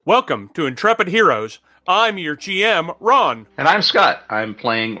Welcome to Intrepid Heroes. I'm your GM, Ron. And I'm Scott. I'm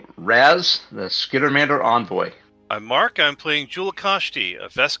playing Raz, the Skittermander Envoy. I'm Mark. I'm playing Julakashti, a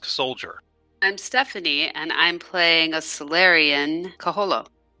Vesk soldier. I'm Stephanie, and I'm playing a Solarian Kaholo.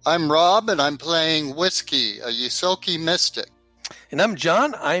 I'm Rob, and I'm playing Whiskey, a Ysoki mystic. And I'm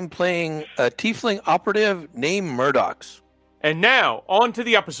John. I'm playing a tiefling operative named Murdox. And now, on to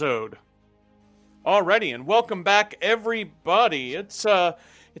the episode. Alrighty, and welcome back, everybody.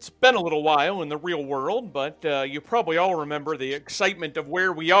 It's been a little while in the real world, but you probably all remember the excitement of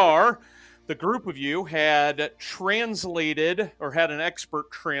where we are. The group of you had translated, or had an expert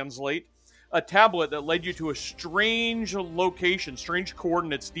translate, a tablet that led you to a strange location, strange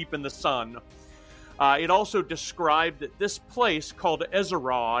coordinates deep in the sun. It also described that this place, called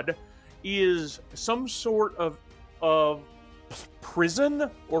Ezerod, is some sort of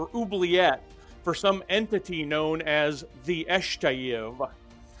prison or oubliette for some entity known as the Eshtayiv.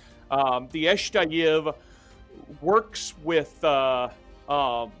 The Eshtayiv works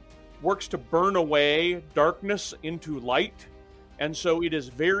to burn away darkness into light, and so it is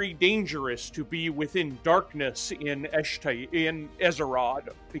very dangerous to be within darkness in Ezerod,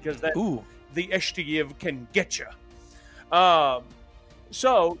 because the Eshtayiv can get you.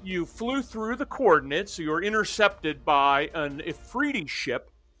 So you flew through the coordinates. You were intercepted by an Ifriti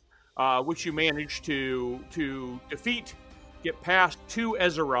ship, which you managed to defeat, get past to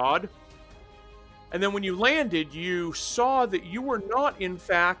Ezerod. And then when you landed, you saw that you were not, in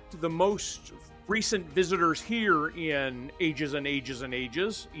fact, the most recent visitors here in ages and ages and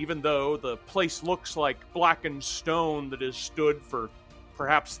ages, even though the place looks like blackened stone that has stood for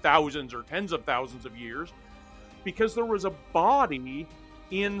perhaps thousands or tens of thousands of years, because there was a body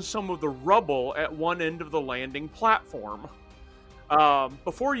in some of the rubble at one end of the landing platform.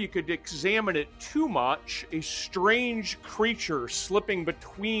 Before you could examine it too much, a strange creature slipping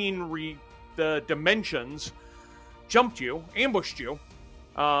between the dimensions jumped you, ambushed you,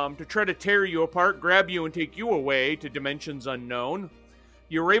 to try to tear you apart, grab you, and take you away to dimensions unknown.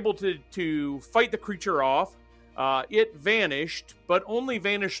 You were able to fight the creature off. It vanished, but only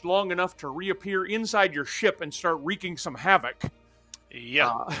vanished long enough to reappear inside your ship and start wreaking some havoc.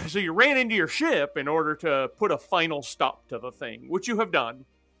 Yeah. So you ran into your ship in order to put a final stop to the thing, which you have done.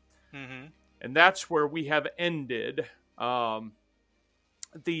 Mm-hmm. And that's where we have ended. I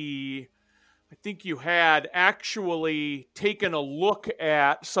think you had actually taken a look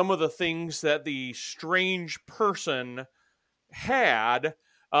at some of the things that the strange person had.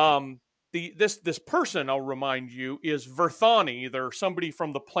 This person, I'll remind you, is Verthani. They're somebody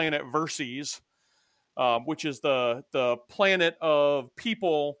from the planet Verces, which is the planet of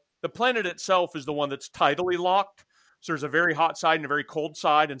people. The planet itself is the one that's tidally locked. So there's a very hot side and a very cold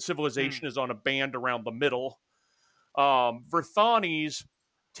side, and civilization is on a band around the middle. Verthanis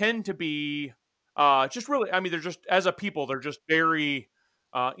tend to be just really, I mean, they're just, as a people, they're just very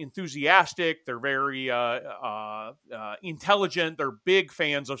enthusiastic. They're very intelligent. They're big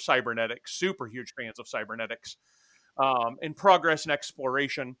fans of cybernetics, super huge fans of cybernetics, and progress and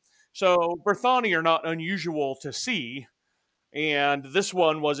exploration. So Verthani are not unusual to see, and this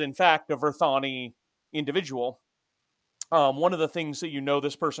one was in fact a Verthani individual. One of the things that you know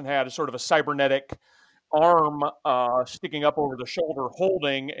this person had is sort of a cybernetic arm sticking up over the shoulder,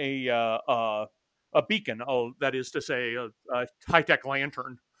 holding a beacon. Oh, that is to say, a high-tech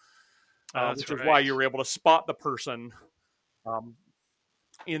lantern, which is why you were able to spot the person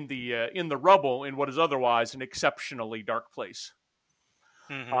in the rubble in what is otherwise an exceptionally dark place.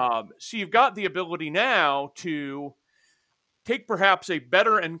 Mm-hmm. So you've got the ability now to take perhaps a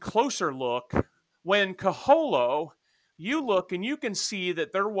better and closer look. When Kaholo, you look and you can see that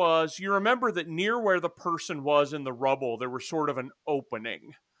you remember that near where the person was in the rubble, there was sort of an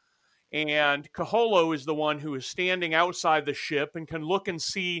opening. And Kaholo is the one who is standing outside the ship and can look and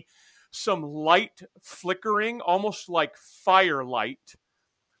see some light flickering, almost like firelight,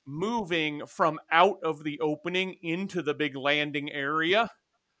 moving from out of the opening into the big landing area.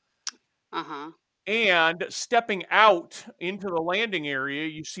 Uh-huh. And stepping out into the landing area,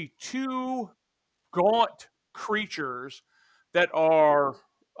 you see two gaunt creatures that are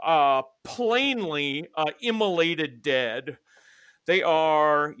plainly immolated dead. They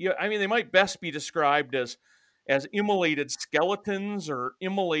are, they might best be described as immolated skeletons or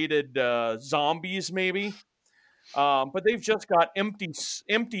immolated zombies, maybe. But they've just got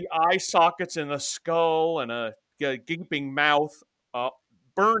empty eye sockets in the skull and a gaping mouth,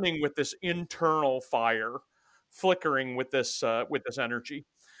 burning with this internal fire, flickering with this energy.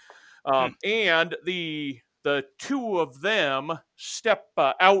 And the two of them step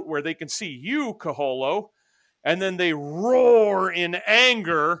out where they can see you, Kaholo, and then they roar in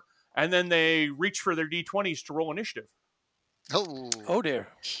anger, and then they reach for their d20s to roll initiative. Oh dear.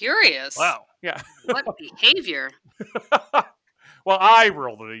 Curious. Wow. Yeah. What behavior? Well, I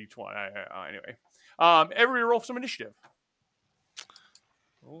rolled a d20 anyway. Everybody roll some initiative.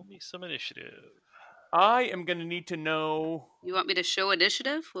 Roll me some initiative. I am going to need to know You want me to show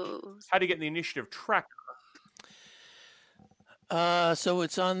initiative? What was how to get in the initiative tracker. So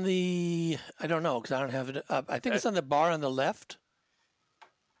it's on the. I don't know because I don't have it up. I think it's on the bar on the left.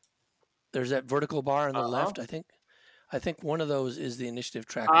 There's that vertical bar on the left. I think one of those is the initiative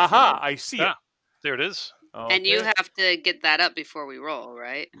tracker. Aha! I see it. Ah, there it is. Okay. And you have to get that up before we roll,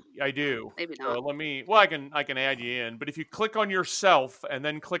 right? I do. Maybe So not. let me. Well, I can add you in, but if you click on yourself and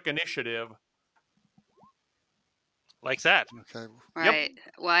then click initiative. Like that. Okay. Right.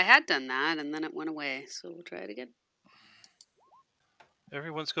 Well, I had done that, and then it went away. So we'll try it again.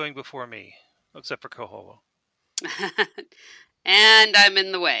 Everyone's going before me, except for Koholo. And I'm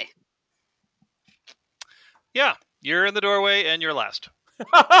in the way. Yeah, you're in the doorway and you're last.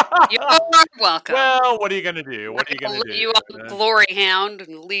 You're welcome. Well, what are you gonna do? What are you I'll gonna let do? you on Glory Hound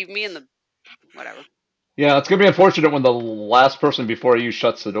and leave me in the whatever. Yeah, it's gonna be unfortunate when the last person before you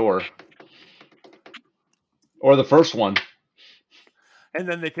shuts the door, or the first one. And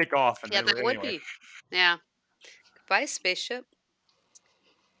then they take off. And Yeah, they- that would anyway. be. Yeah. Goodbye, spaceship.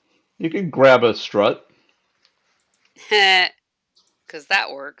 You can grab a strut. Because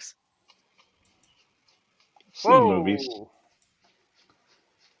that works. Seen movies.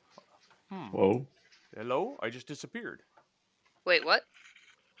 Whoa. Hello? I just disappeared. Wait, what?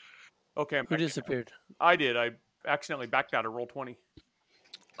 Okay, I'm Who back. disappeared? I did. I accidentally backed out of roll 20.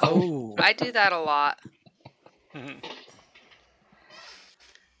 Oh. I do that a lot. The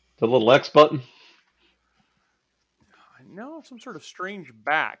little X button. No, some sort of strange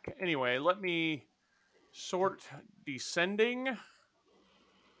back. Anyway, let me sort descending.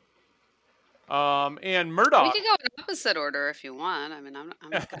 And Murdoch. We could go in opposite order if you want. I mean, I'm not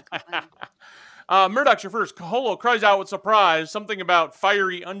going to complain. Murdoch's your first. Kaholo cries out with surprise something about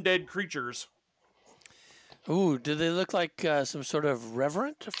fiery undead creatures. Ooh, do they look like some sort of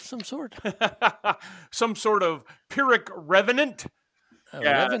reverent of some sort? Some sort of Pyrrhic revenant.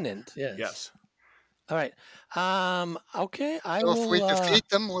 Yeah. Revenant, yes. Yes. All right. Okay, I So will if we defeat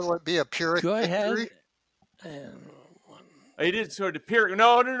them, will it be a Pyrrhic go ahead. victory? And It is sort of Pyrrhic.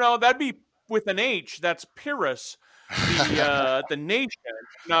 No. That'd be with an H. That's Pyrrhus. The nation,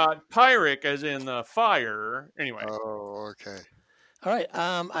 not Pyrrhic as in the fire. Anyway. Oh, okay. all right.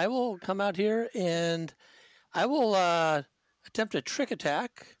 I will come out here and I will attempt a trick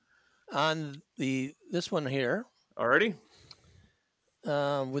attack on this one here Alrighty.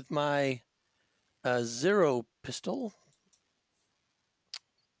 with my zero pistol.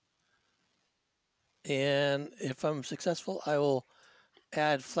 And if I'm successful, I will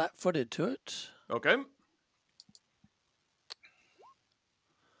add flat-footed to it. Okay.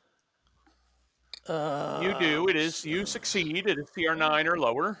 You do. You succeed. It is CR9 or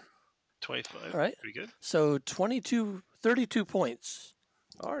lower. 25. All right. Pretty good. So 32 points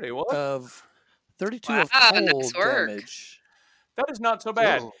Alrighty. Well, of 32 Wow, of cold nice work. damage. that is not so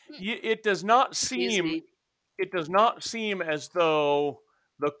bad. Ooh. It does not Excuse seem. me. It does not seem as though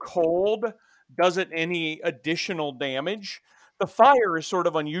the cold does it any additional damage. The fire is sort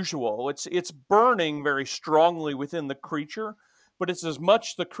of unusual. It's burning very strongly within the creature, but it's as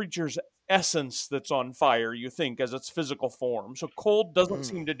much the creature's essence that's on fire, you think, as its physical form. So cold doesn't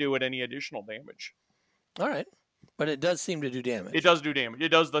seem to do it any additional damage. All right. But it does seem to do damage. It does do damage. It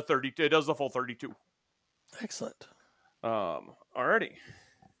does the 30. It does the full 32. Excellent. Alrighty.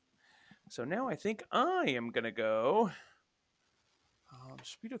 So now I think I am gonna go.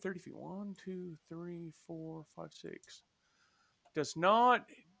 Speed of 30 feet. 1, 2, 3, 4, 5, 6. Does not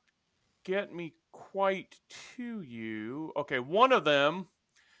get me quite to you. Okay, one of them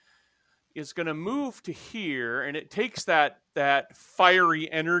is going to move to here, and it takes that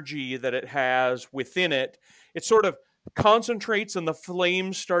fiery energy that it has within it. It sort of concentrates, and the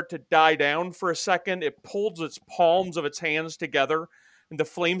flames start to die down for a second. It pulls its palms of its hands together, and the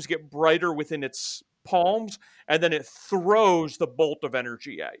flames get brighter within its palms, and then it throws the bolt of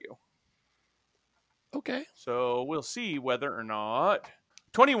energy at you. Okay. So we'll see whether or not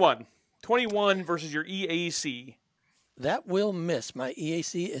 21 versus your EAC. That will miss. My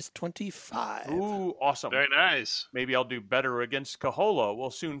EAC is 25. Ooh, awesome. Very nice. Maybe I'll do better against Kaholo. We'll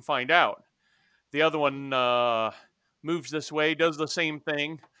soon find out. The other one moves this way, does the same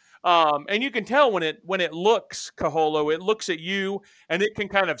thing. And you can tell when it looks, Kaholo, it looks at you, and it can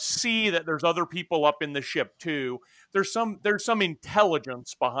kind of see that there's other people up in the ship too. There's some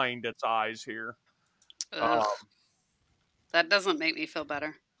intelligence behind its eyes here. Ugh, that doesn't make me feel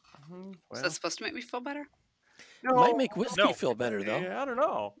better. well, Is that supposed to make me feel better? no, It might make whiskey No. feel better, though. yeah, I don't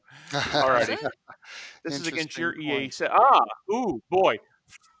know. Is Alrighty. it? This is against Interesting your point. EAC. Ooh, boy.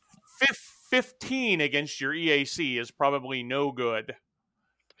 15 against your EAC is probably no good.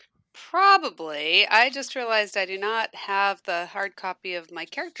 Probably. I just realized I do not have the hard copy of my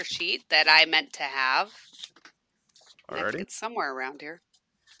character sheet that I meant to have. And I think Alrighty. it's somewhere around here.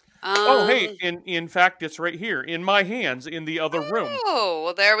 Oh, hey, in fact, it's right here in my hands in the other room. Oh,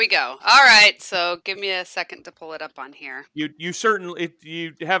 well, there we go. All right, so give me a second to pull it up on here. You certainly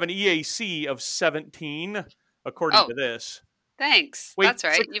you have an EAC of 17 according to this. Thanks. Wait, That's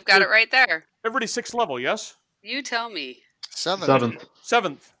right. You've got it right there. Everybody's 6th level, yes? You tell me. 7.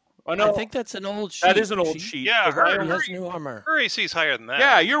 7th. Oh, no, I think that's an old sheet. that is an old sheet. Yeah, 'cause I her- He only- has new armor. Her AC is higher than that.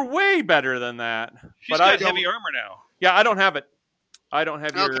 yeah, you're way better than that. She's but I got don't- heavy armor now. Yeah, I don't have it. I don't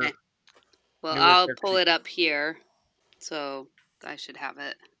have your. Okay. Well, newer I'll character pull sheet. it up here. So I should have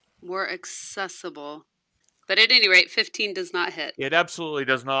it more accessible. But at any rate, 15 does not hit. It absolutely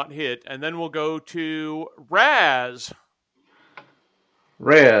does not hit. And then we'll go to Raz.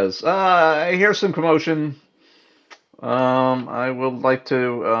 Rez, I hear some commotion. I would like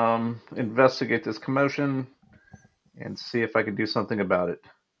to investigate this commotion and see if I can do something about it.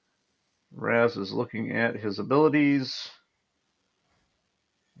 Raz is looking at his abilities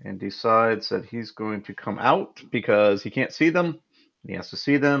and decides that he's going to come out because he can't see them. He has to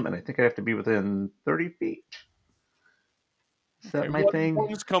see them, and I think I have to be within 30 feet. Is that my thing?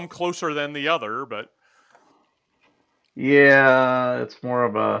 One's come closer than the other, but Yeah, it's more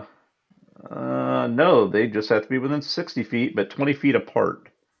of a. No, they just have to be within 60 feet, but 20 feet apart.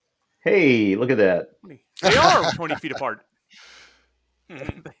 Hey, look at that. they are 20 feet apart.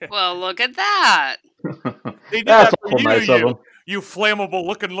 Well, look at that. They did That's that for awful nice of them. you flammable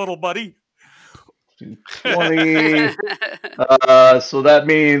looking little buddy. 20. So that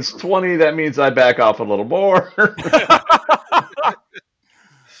means 20. That means I back off a little more.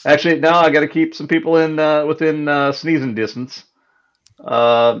 Actually, now I got to keep some people in within sneezing distance,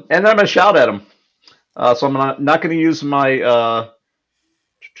 and then I'm gonna shout at them. So I'm not going to use my.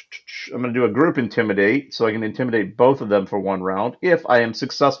 I'm going to do a group intimidate, so I can intimidate both of them for one round if I am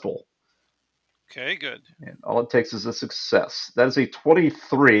successful. Okay, good. And all it takes is a success. That is a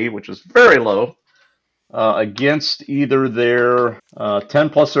 23, which is very low, against either their 10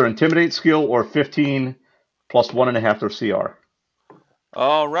 plus their intimidate skill or 15 plus 1.5 their CR.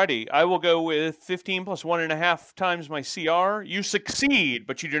 Alrighty, I will go with 15 plus 1.5 times my CR. You succeed,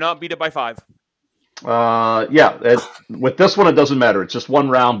 but you do not beat it by 5. Yeah, with this one it doesn't matter. It's just one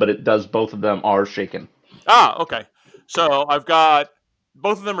round, but it does. Both of them are shaken. Okay. So I've got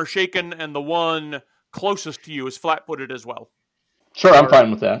both of them are shaken, and the one closest to you is flat-footed as well. Sure, I'm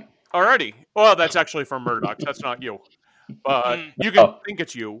fine with that. Alrighty. Well, that's actually from Murdoch. That's not you, but you can think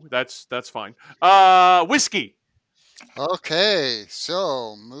it's you. That's fine. Whiskey. Okay,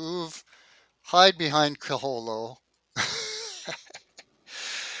 so hide behind Kaholo.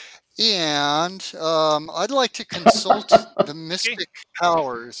 And I'd like to consult the mystic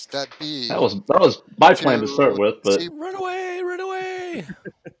powers that be. That was my plan to start with, but see- Run away! Run away!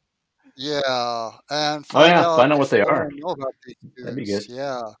 Yeah, and find out what they if are. I know about these That'd be dudes. good.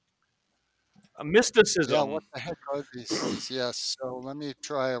 Yeah. Mysticism. Yeah, what the heck are these things? Yes, so let me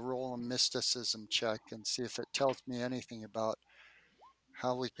try a roll a mysticism check and see if it tells me anything about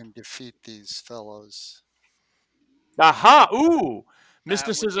how we can defeat these fellows. Aha! Ooh, That would be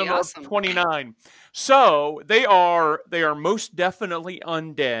mysticism awesome. of 29. So they are most definitely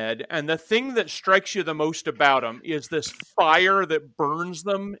undead, and the thing that strikes you the most about them is this fire that burns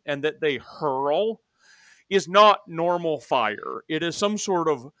them and that they hurl is not normal fire. It is some sort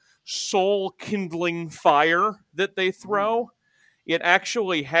of soul kindling fire that they throw. It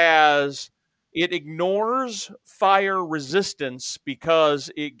actually it ignores fire resistance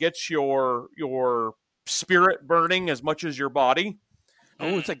because it gets your spirit burning as much as your body.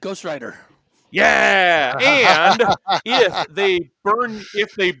 Oh, it's like Ghost Rider. Yeah, and if they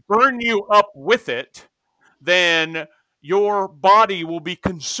burn you up with it, then your body will be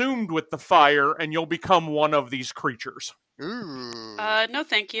consumed with the fire, and you'll become one of these creatures. Ooh. No,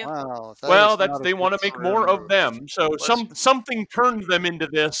 thank you. Wow. Well, is not a they want to good make more career of them. So something turned them into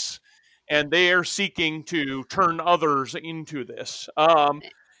this, and they are seeking to turn others into this.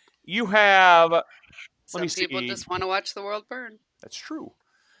 You have. Some me people see. just want to watch the world burn. That's true.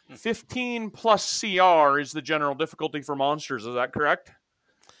 15 plus CR is the general difficulty for monsters. Is that correct?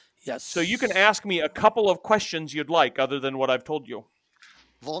 Yes. So you can ask me a couple of questions you'd like other than what I've told you.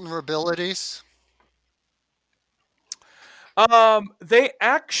 Vulnerabilities. They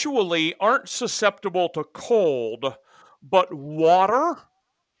actually aren't susceptible to cold, but water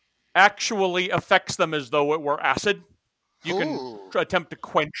actually affects them as though it were acid. You can Ooh. attempt to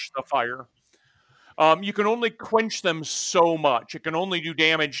quench the fire. You can only quench them so much. It can only do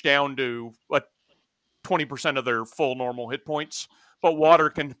damage down to 20% of their full normal hit points, but water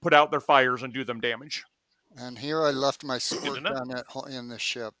can put out their fires and do them damage. And here I left my Good to squirt know. gun in the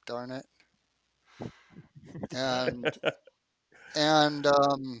ship. Darn it. And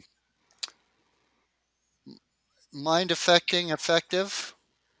mind affecting effective,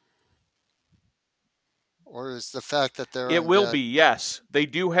 or is the fact that they're It will undead? be, yes. They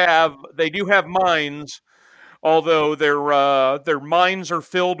do have minds, although their minds are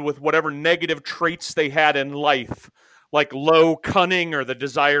filled with whatever negative traits they had in life, like low cunning or the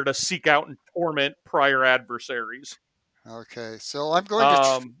desire to seek out and torment prior adversaries. Okay, so I'm going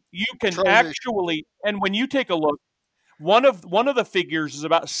to You can try to. actually, and when you take a look, one of the figures is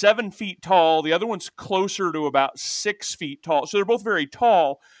about 7 feet tall. The other one's closer to about 6 feet tall. So they're both very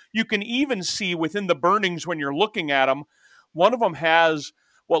tall. You can even see within the burnings when you're looking at them. One of them has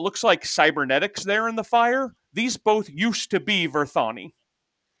what looks like cybernetics there in the fire. These both used to be Verthani.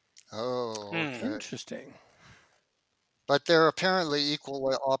 Oh, okay. Interesting. But they're apparently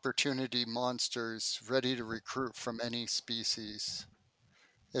equal opportunity monsters ready to recruit from any species.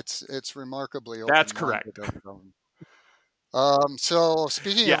 It's remarkably That's open-minded correct. of them. So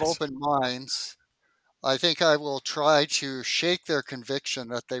speaking of Yes. open minds, I think I will try to shake their conviction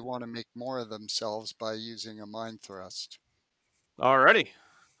that they want to make more of themselves by using a mind thrust. Alrighty.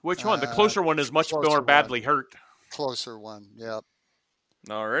 Which one? The closer one is much more badly hurt. Closer one, yep.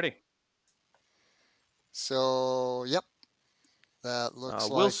 Alrighty. So, yep. That looks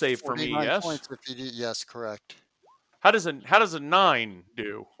Will like save for me, 49 yes? points if you do. Yes, correct. How does a 9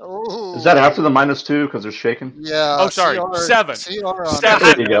 do? Oh, Is that after the -2 because they're shaking? yeah. Oh, sorry, CR 7. CR on 7.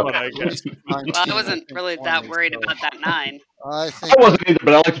 There you go. I guess. Well, I wasn't really that worried about that 9. I I think. wasn't either,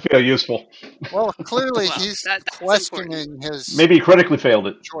 but I like to feel useful. Well, clearly Well, he's that's questioning his Maybe he critically failed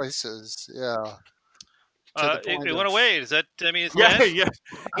it. choices. Yeah. To the point It of, went away. Does that mean it's Yeah, dead? yeah.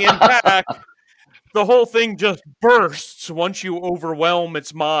 In fact, the whole thing just bursts once you overwhelm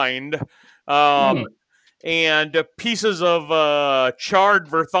its mind. And pieces of charred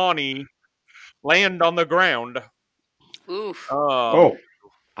Verthani land on the ground. Oof. Oh,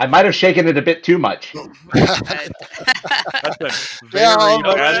 I might have shaken it a bit too much. That's been very yeah,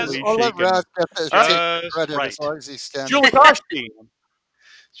 badly I'll let shaken. Raz get the Just credit right. as long as he's standing. Julakashti.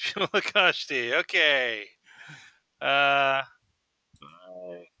 Chulakashti. Okay.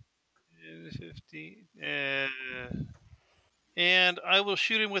 50. And I will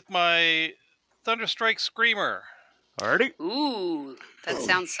shoot him with my Thunderstrike Screamer. Alrighty. Ooh, that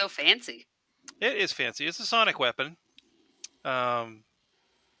sounds so fancy. It is fancy. It's a sonic weapon.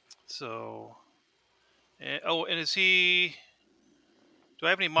 So. And is he? Do I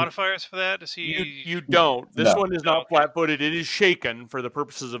have any modifiers for that? Is he? You don't. This No. one is not flat-footed. It is shaken for the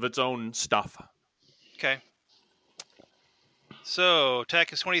purposes of its own stuff. Okay. So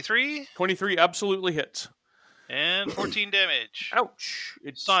attack is 23. 23 absolutely hits. And 14 damage. Ouch.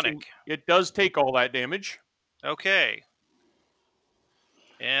 It's Sonic. It does take all that damage. Okay.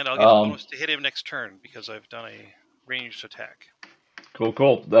 And I'll get a bonus to hit him next turn because I've done a ranged attack.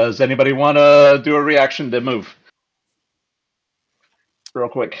 Cool. Does anybody want to do a reaction to move? Real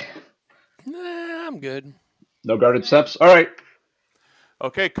quick. Nah, I'm good. No guarded steps? All right.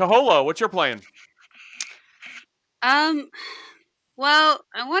 Okay, Kahola, what's your plan? Well,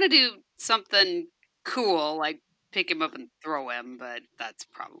 I want to do something cool, like pick him up and throw him, but that's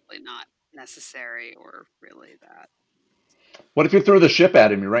probably not necessary or really that. What if you threw the ship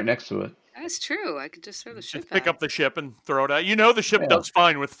at him? You're right next to it. That's true. I could just throw the ship Just pick at up the ship and throw it out. You know the ship does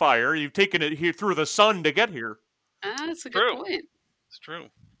fine with fire. You've taken it here through the sun to get here. That's a good point. It's true.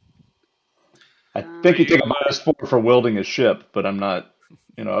 I think you take a -4 for wielding a ship, but I'm not,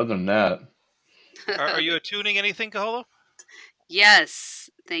 other than that. Are you attuning anything, Kaholo? Yes.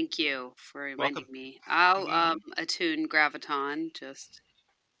 Thank you for reminding Welcome. me. I'll attune Graviton just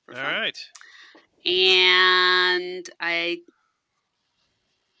for fun. All right. And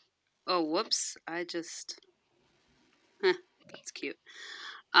oh, whoops. That's cute.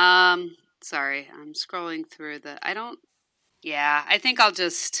 Sorry. I'm scrolling through I think I'll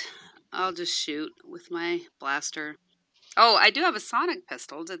just shoot with my blaster. Oh, I do have a sonic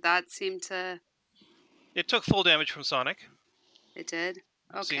pistol. Did that seem to... It took full damage from Sonic. It did?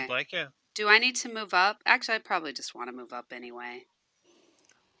 Okay. Seemed like, yeah. Do I need to move up? Actually, I probably just want to move up anyway.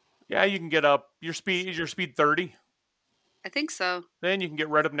 Yeah, you can get up. Is your speed 30? I think so. Then you can get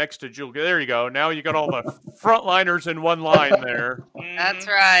right up next to Julia. There you go. Now you got all the frontliners in one line there. That's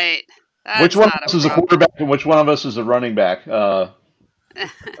Mhm. right. Which That's one of not us a is a problem. quarterback and which one of us is a running back? In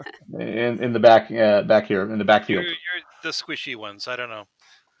the back here in the backfield. You're the squishy ones. I don't know.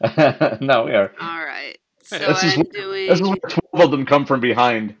 No, we are. All right. So This is I'm this is doing where 12 of them come from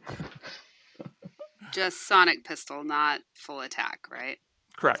behind. just sonic pistol, not full attack, right?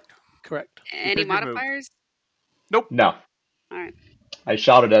 Correct. Correct. Any Because you moved. modifiers? Nope. No, All right. I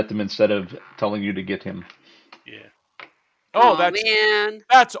shouted at them instead of telling you to get him. Yeah. Oh, man.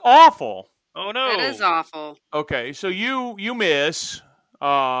 that's awful. Oh no. That is awful. Okay, so you miss.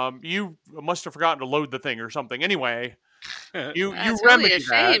 You must have forgotten to load the thing or something. Anyway, you That's remedy really a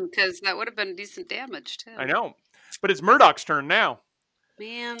that. shame because that would have been decent damage too. I know, but it's Murdoch's turn now.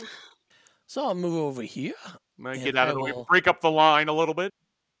 Man. So I'll move over here. I'm gonna And get out of I the way, will- break up the line a little bit.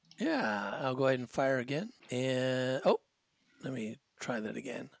 Yeah, I'll go ahead and fire again. And let me try that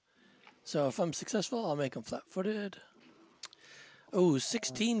again. So if I'm successful, I'll make them flat-footed. Oh,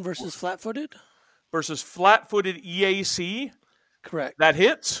 16 versus flat-footed? Versus flat-footed EAC. Correct. That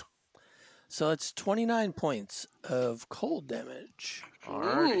hits. So it's 29 points of cold damage.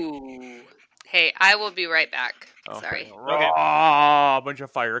 Ooh. Hey, I will be right back. Okay. Sorry. Ah, a bunch of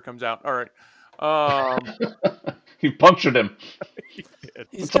fire comes out. All right. You punctured him. He's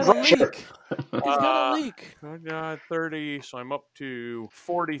It's a got a pressure. leak. He's got a leak. I got 30, so I'm up to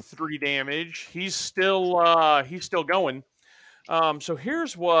 43 damage. He's still going. So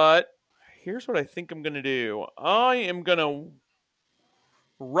here's what I think I'm gonna do. I am gonna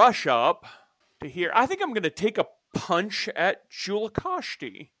rush up to here. I think I'm gonna take a punch at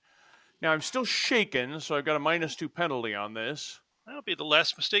Julakashti. Now I'm still shaken, so I've got a -2 penalty on this. That'll be the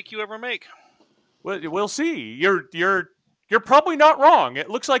last mistake you ever make. Well, we'll see. You're probably not wrong. It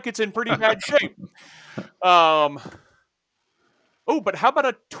looks like it's in pretty bad shape. Oh, but how about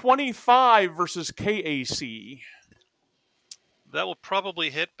a 25 versus KAC? That will probably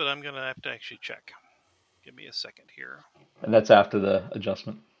hit, but I'm going to have to actually check. Give me a second here. And that's after the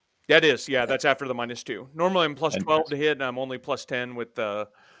adjustment. That is, yeah, that's after the -2. Normally I'm plus 12 to hit, and I'm only plus 10 with the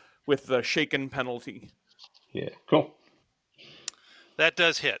shaken penalty. Yeah, cool. That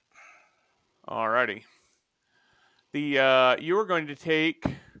does hit. Alrighty. You are going to take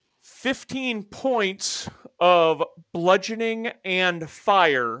 15 points of bludgeoning and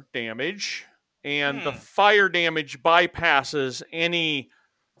fire damage, and the fire damage bypasses any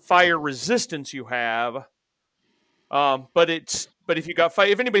fire resistance you have. But if you got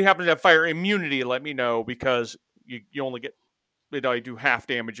if anybody happens to have fire immunity, let me know, because you only get I do half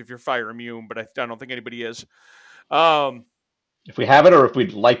damage if you're fire immune, but I don't think anybody is. If we have it, or if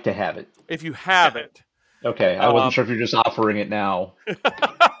we'd like to have it. If you have it. Okay, I wasn't sure if you're just offering it now.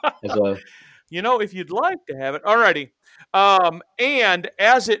 As a... if you'd like to have it. Alrighty. And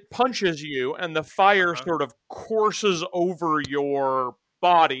as it punches you and the fire sort of courses over your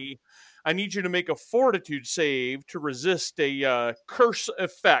body, I need you to make a fortitude save to resist a curse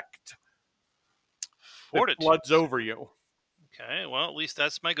effect. Fortitude. That floods over you. Okay, well, at least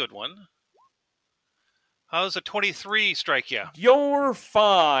that's my good one. How does a 23 strike you? You're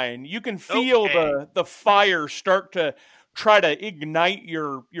fine. You can feel the fire start to try to ignite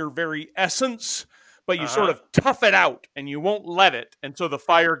your very essence, but you sort of tough it out, and you won't let it, and so the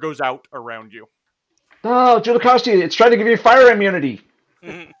fire goes out around you. No, Julakashti, it's trying to give you fire immunity.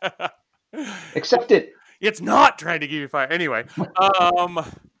 Accept it. It's not trying to give you fire. Anyway. All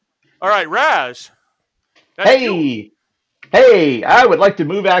right, Raz. Hey, I would like to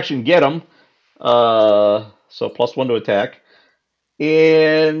move action, get him. So +1 to attack.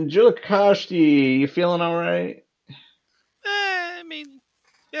 And Julakashti, you feeling all right? I mean,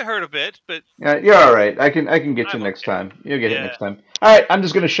 it hurt a bit, but You're all right. I can get you next time. You'll get it next time. All right, I'm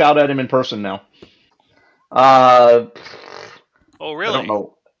just gonna shout at him in person now. Oh, really? I don't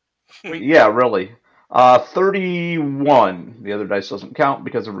know. Yeah, really. 31. The other dice doesn't count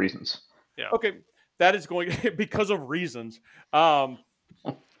because of reasons. Yeah. Okay, that is going because of reasons.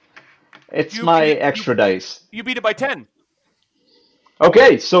 It's my extra dice. You beat it by 10.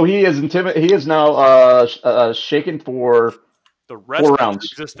 Okay, so he is He is now shaken for the rest 4 of rounds.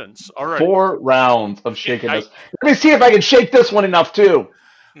 His existence. All right. 4 rounds of shakiness. Let me see if I can shake this one enough too.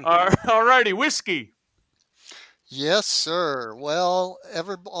 All righty, Whiskey. Yes, sir. Well,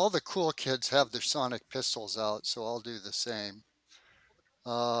 all the cool kids have their sonic pistols out, so I'll do the same.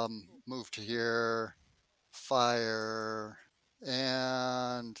 Move to here, fire,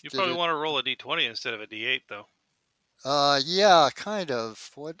 and... You probably want to roll a d20 instead of a d8, though. Yeah, kind of.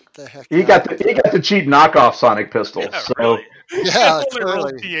 What the heck? He got the cheap knockoff sonic pistol. Yeah, so really. Yeah, Only roll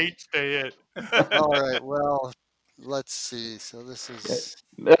clearly. D8 to hit. All right, well, let's see. So this is.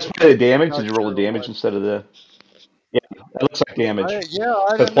 That's probably the damage. Not Did you roll the sure damage what. instead of the? Yeah, that looks like damage. I Because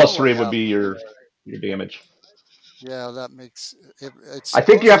don't know plus what 3 would be happened. your damage. Yeah, that makes it's I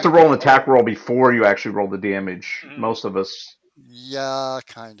think you supposed have to to roll an attack roll before you actually roll the damage. Mhm. Most of us. Yeah,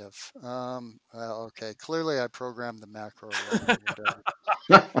 kind of. Well, okay. Clearly, I programmed the macro wrong. Or whatever.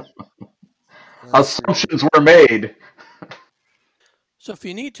 Let's see. Assumptions were made. So if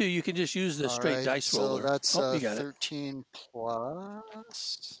you need to, you can just use the All straight right, dice so roller. that's Oh, you got it. 13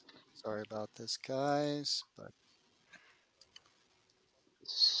 plus. Sorry about this, guys. But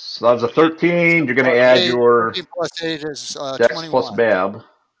So that was a 13. You're going to add 8, your 13 plus 8 is Dex plus 21. Bab.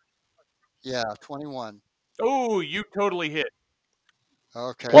 Yeah, 21. Oh, you totally hit.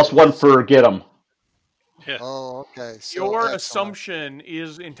 Okay. Plus 1 for get 'em. Yeah. Oh, okay. So Your excellent. assumption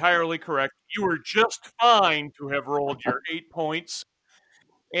is entirely correct. You were just fine to have rolled your 8 points.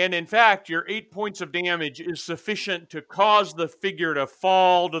 And in fact, your 8 points of damage is sufficient to cause the figure to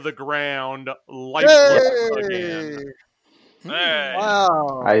fall to the ground lifeless again. Yay! Hey.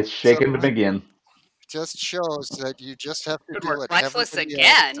 Wow. I So shaken him again. just shows that you just have to Good do work. what Lifeless everybody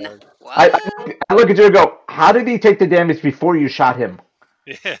else again. does. What? I look at you and go, how did he take the damage before you shot him?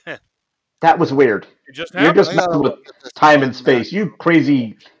 Yeah. That was weird. It just You're happened. just I gotta messing with look at this time and fun space. You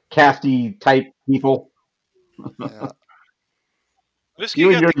crazy casty type people. Yeah. Whiskey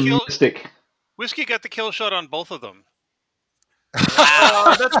You and got your the kill. mystic. Whiskey got the kill shot on both of them.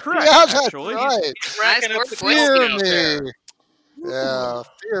 Wow. That's correct, Yeah, that's actually. right. He's racking Nice up work, the Whiskey. Fear tokens out there. me. Yeah,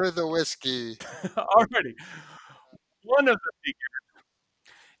 fear the whiskey. Alrighty. One of the figures,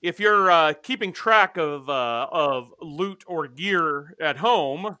 if you're keeping track of loot or gear at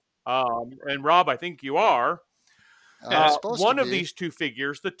home, and Rob, I think you are, I'm supposed to one of be. these two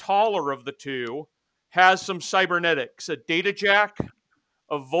figures, the taller of the two, has some cybernetics, a data jack,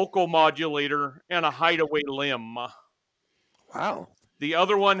 a vocal modulator, and a hideaway limb. Wow. The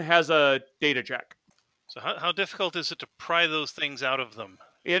other one has a data jack. So how difficult is it to pry those things out of them?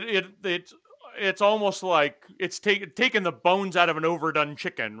 It's almost like it's taking the bones out of an overdone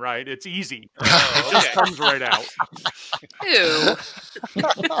chicken, right? It's easy. Oh, It just okay. comes right out. Ew.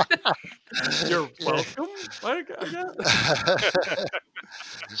 You're welcome. I guess.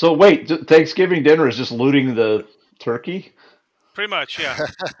 So wait, Thanksgiving dinner is just looting the turkey? Pretty much, yeah.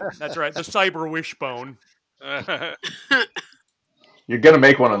 That's right. The cyber wishbone. You're gonna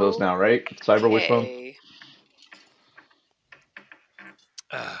make one of those now, right? Cyber wishbone. Okay.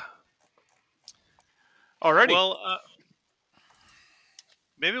 Alrighty. Well,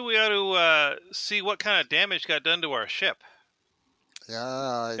 maybe we ought to see what kind of damage got done to our ship. Yeah,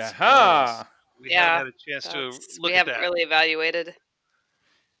 I suppose. Aha. We Yeah, haven't had a chance to look we at haven't that. really evaluated.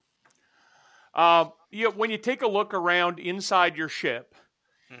 When you take a look around inside your ship,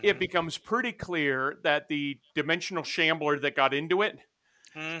 it Mhm. becomes pretty clear that the dimensional shambler that got into it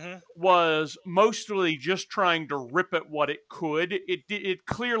Mhm. was mostly just trying to rip at what it could. It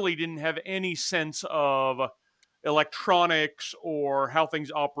clearly didn't have any sense of electronics or how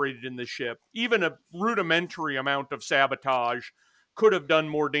things operated in the ship. Even a rudimentary amount of sabotage could have done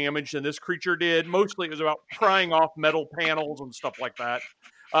more damage than this creature did. Mostly it was about prying off metal panels and stuff like that.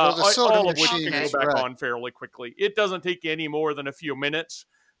 So the soda All of which machine can go is back wrecked. on fairly quickly. It doesn't take you any more than a few minutes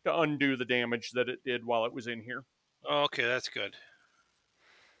to undo the damage that it did while it was in here. Okay, that's good.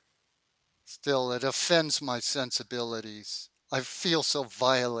 Still, it offends my sensibilities. I feel so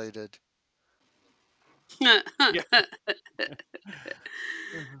violated.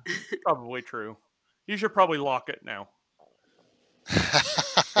 Probably true. You should probably lock it now.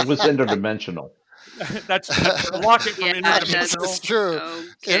 It was interdimensional. That's lock it from Yeah, interdimensional. That's true.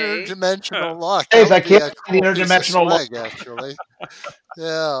 Okay. Interdimensional lock. Guys, That I would be can't a find the cool piece of interdimensional lock. swag, actually.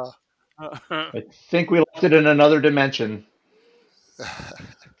 Yeah. I think we left it in another dimension.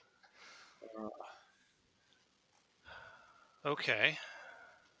 Okay.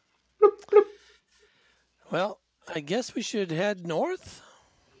 Well, I guess we should head north.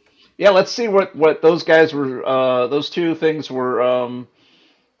 Yeah, let's see what those guys were. Those two things were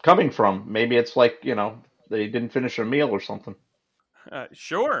coming from. Maybe it's like they didn't finish their meal or something.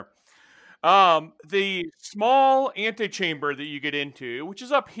 Sure. The small antechamber that you get into, which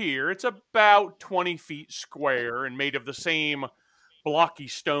is up here, it's about 20 feet square and made of the same blocky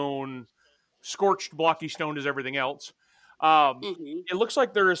stone, scorched blocky stone as everything else. Mhm. It looks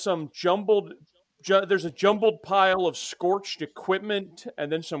like there is some there's a jumbled pile of scorched equipment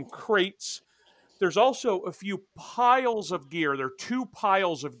and then some crates. There's also a few piles of gear. There are two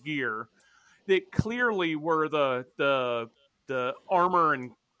piles of gear that clearly were the armor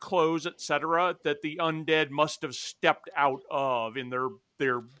and clothes, etc., that the undead must have stepped out of in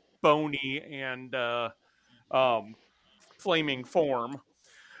their bony and flaming form.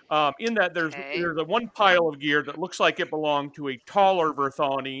 In that there's Okay. a one pile of gear that looks like it belonged to a taller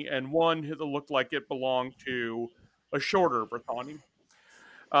Verthani, and one that looked like it belonged to a shorter Verthani.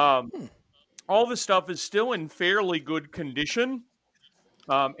 All this stuff is still in fairly good condition,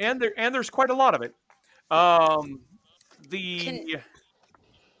 and there's quite a lot of it. Can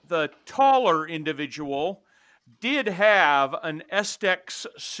The taller individual did have an Estex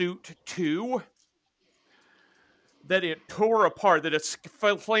suit 2 that it tore apart, that its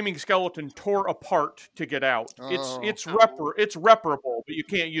flaming skeleton tore apart to get out. Oh. It's reparable, but you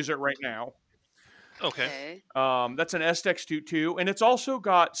can't use it right now. Okay. That's an Estex 2, and it's also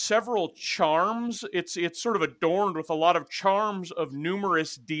got several charms. It's sort of adorned with a lot of charms of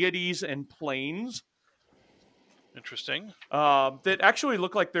numerous deities and planes. Interesting. That actually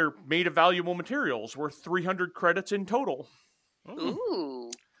look like they're made of valuable materials, worth 300 credits in total. Ooh.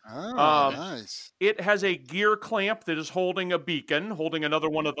 Oh, nice. It has a gear clamp that is holding a beacon, holding another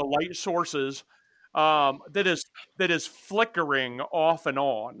one of the light sources, that is flickering off and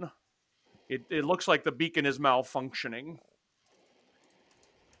on. It looks like the beacon is malfunctioning.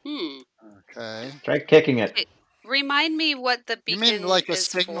 Okay. Try kicking it. Okay. Remind me what the You beacon mean like a is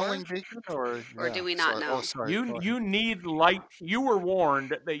signaling for? beacon, or do we not sorry. know? Oh, sorry. Go ahead. You need light. You were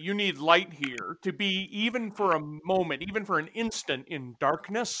warned that you need light here to be, even for a moment, even for an instant, in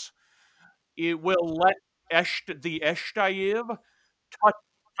darkness. It will let the Eshtayiv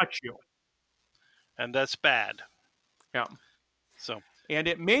touch you. And that's bad. Yeah. So. And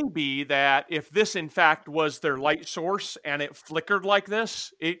it may be that if this, in fact, was their light source and it flickered like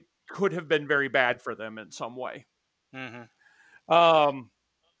this, it could have been very bad for them in some way. Mm-hmm.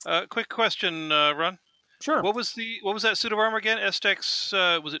 Quick question, Ron. Sure. What was that suit of armor again? Estex,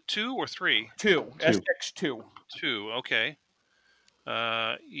 was it 2 or 3? 2. Estex 2. 2. Okay.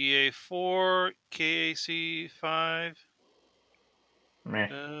 EA 4, KAC 5.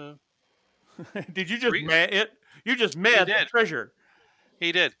 Meh. Did you just 3? You just met the treasure.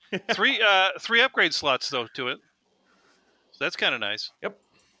 He did. 3 upgrade slots though to it. So that's kind of nice. Yep.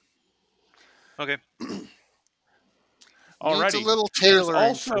 Okay. Alrighty. Needs a little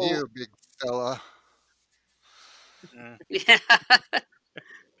tailoring for you, big fella. Yeah.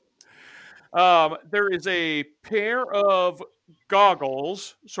 There is a pair of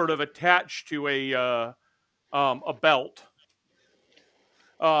goggles sort of attached to a belt.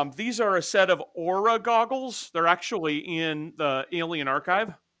 These are a set of aura goggles. They're actually in the Alien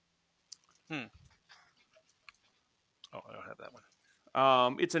Archive. Oh, I don't have that one.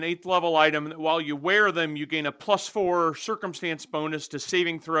 It's an 8th level item that while you wear them, you gain a +4 circumstance bonus to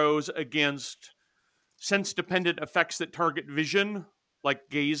saving throws against sense-dependent effects that target vision, like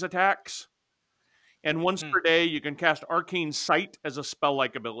gaze attacks. And once per day, you can cast Arcane Sight as a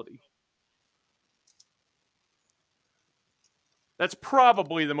spell-like ability. That's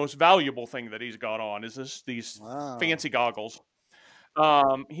probably the most valuable thing that he's got on, is these fancy goggles.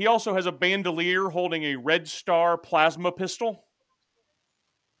 He also has a bandolier holding a Red Star plasma pistol.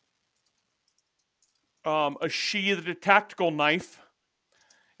 A sheathed tactical knife,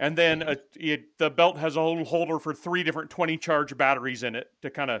 and then the belt has a little holder for 3 different 20-charge batteries in it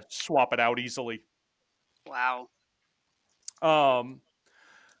to kind of swap it out easily. Wow.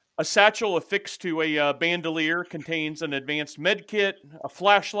 A satchel affixed to a bandolier contains an advanced med kit, a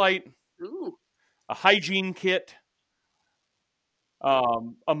flashlight, a hygiene kit,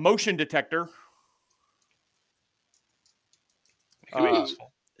 a motion detector.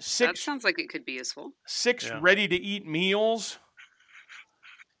 Useful. That sounds like it could be useful. 6 ready-to-eat meals.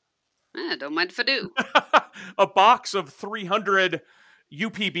 Don't mind if I do. A box of 300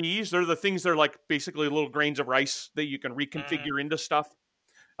 UPBs. They're the things, they're like basically little grains of rice that you can reconfigure into stuff.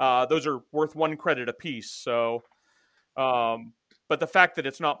 Those are worth 1 credit apiece. So, but the fact that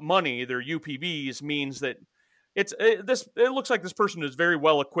it's not money, they're UPBs, means that it looks like this person is very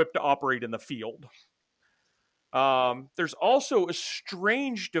well equipped to operate in the field. There's also a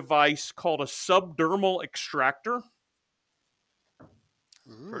strange device called a subdermal extractor.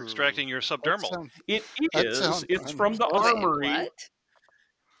 For extracting your subdermal. It's from the armory. What?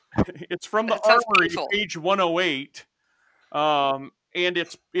 It's from the armory, page 108. And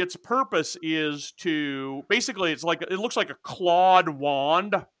its purpose is to basically, it looks like a clawed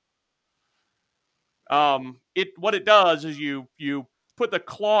wand. What it does is you put the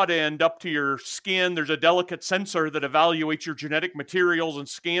clawed end up to your skin. There's a delicate sensor that evaluates your genetic materials and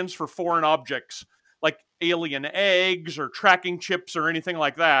scans for foreign objects like alien eggs or tracking chips or anything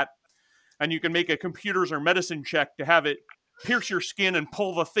like that. And you can make a computers or medicine check to have it pierce your skin and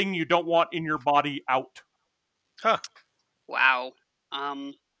pull the thing you don't want in your body out. Huh. Wow.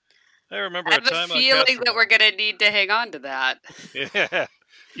 I remember I a have time a feeling that on we're going to need to hang on to that. Yeah.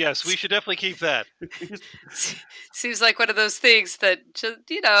 Yes, we should definitely keep that. Seems like one of those things that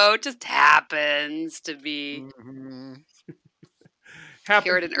just happens to be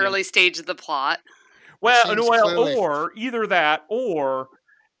here at an early stage of the plot. Or either that, or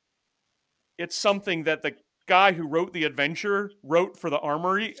it's something that the guy who wrote the adventure wrote for the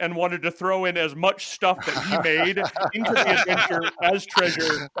armory and wanted to throw in as much stuff that he made into the adventure as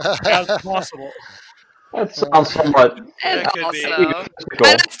treasure as possible. That sounds somewhat. And That could also, egotistical.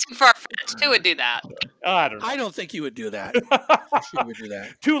 that's too far-fetched. Who would do that? I don't know. I don't think you would do that. She would do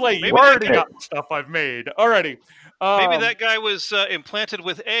that. Too late. Maybe You already got stuff I've made. Alrighty. Maybe that guy was implanted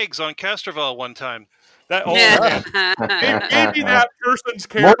with eggs on Castorville one time. That maybe that person's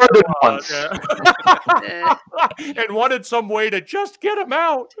character More than once. and wanted some way to just get him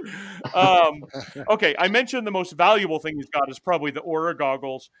out. Okay, I mentioned the most valuable thing he's got is probably the Aura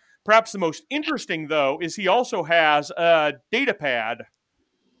goggles. Perhaps the most interesting, though, is he also has a data pad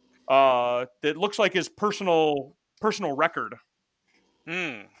that looks like his personal record.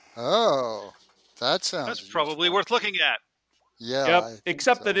 Oh, that sounds. That's probably worth looking at. Yeah. Yep.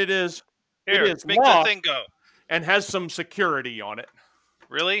 Except that it is make locked that thing go. And has some security on it.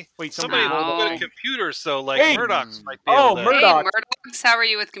 Really? Wait, somebody good at computers, though, like Hey. Murdoch's might be able to. Murdoch. Hey, Murdoch's, how are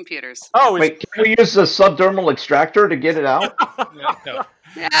you with computers? Oh, wait, can we use the subdermal extractor to get it out? No.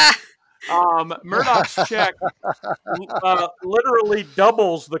 Yeah. Murdoch's check literally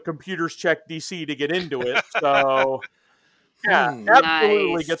doubles the computer's check DC to get into it. So, yeah,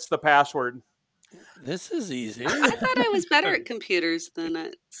 absolutely gets the password. This is easy. I thought I was better at computers than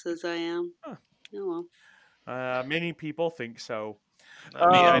it says I am. Huh. Oh well. Many people think so.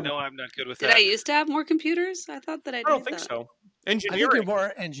 Not me. I know I'm not good with that. Did I used to have more computers? I thought that I did. I don't think so. Engineering. I think you're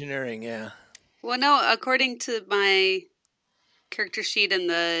more engineering, yeah. Well, no. According to my character sheet in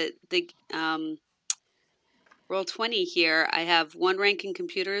the Roll20 here, I have 1 rank in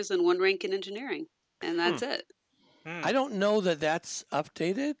computers and 1 rank in engineering, and that's it. I don't know that that's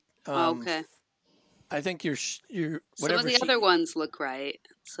updated. Okay. I think you're some of the other ones look right.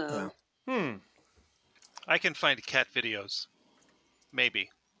 So. I can find cat videos. Maybe.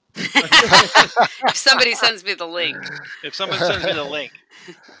 If somebody sends me the link. If someone sends me the link,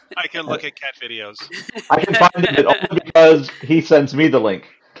 I can look at cat videos. I can find it only because he sends me the link.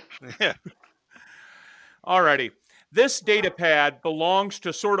 Yeah. Alrighty. This data pad belongs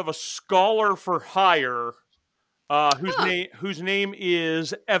to sort of a scholar for hire whose name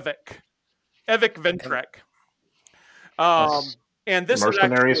is Evik Ventrek. And this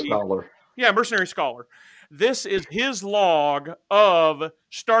mercenary is actually, scholar. Yeah, mercenary scholar. This is his log of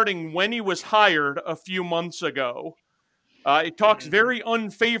starting when he was hired a few months ago. It talks very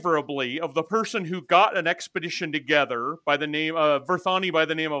unfavorably of the person who got an expedition together by the name of Verthani by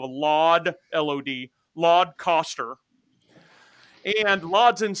the name of Laud, L-O-D, Laud Coster. And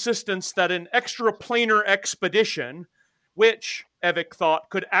Laud's insistence that an extraplanar expedition, which Evik thought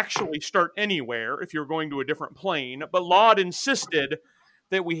could actually start anywhere if you're going to a different plane, but Laud insisted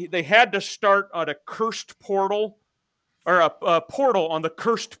that they had to start at a cursed portal, or a portal on the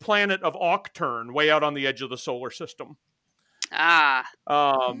cursed planet of Octurn, way out on the edge of the solar system. But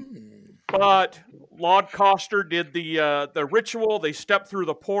Laud Coster did the ritual. They stepped through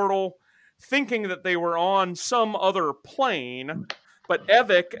the portal, thinking that they were on some other plane. But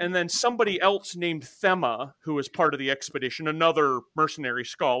Evik and then somebody else named Thema, who was part of the expedition, another mercenary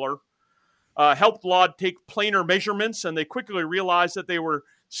scholar, helped Laud take planar measurements, and they quickly realized that they were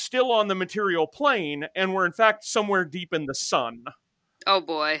still on the material plane and were in fact somewhere deep in the sun. Oh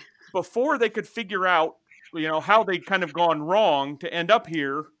boy. Before they could figure out, how they'd kind of gone wrong to end up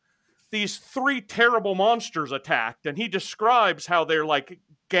here, these 3 terrible monsters attacked, and he describes how they're like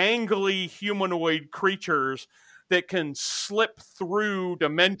gangly humanoid creatures that can slip through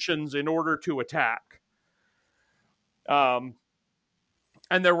dimensions in order to attack.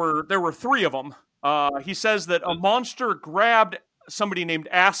 And there were 3 of them. He says that a monster grabbed somebody named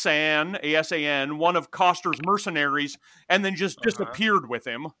Asan, A-S-A-N, one of Coster's mercenaries, and then just disappeared with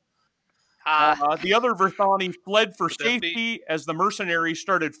him. The other Verthani fled for safety as the mercenaries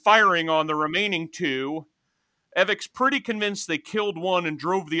started firing on the remaining 2. Evik's pretty convinced they killed one and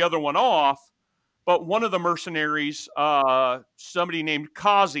drove the other one off, but one of the mercenaries, somebody named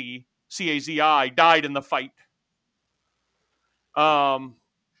Kazi, C-A-Z-I, died in the fight. And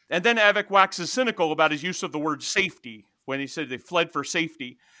then Evik waxes cynical about his use of the word safety when he said they fled for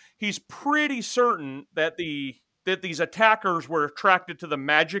safety. He's pretty certain that these attackers were attracted to the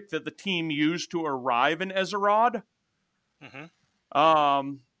magic that the team used to arrive in Ezerod.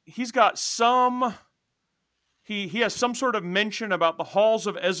 He's got some he has some sort of mention about the halls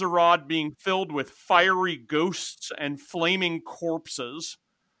of Ezerod being filled with fiery ghosts and flaming corpses.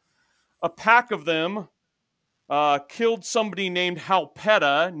 A pack of them killed somebody named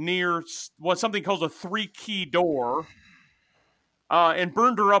Halpetta near what something calls a 3-key door, and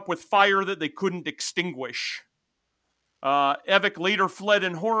burned her up with fire that they couldn't extinguish. Evik later fled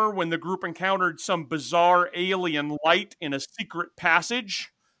in horror when the group encountered some bizarre alien light in a secret passage,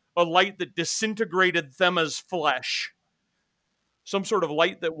 a light that disintegrated Thema's flesh. Some sort of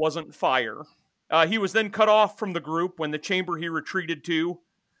light that wasn't fire. He was then cut off from the group when the chamber he retreated to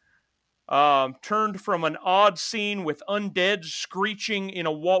turned from an odd scene with undead screeching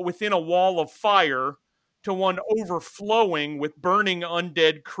within a wall of fire to one overflowing with burning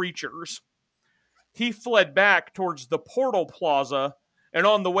undead creatures. He fled back towards the portal plaza, and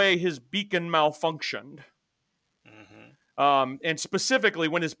on the way, his beacon malfunctioned. And specifically,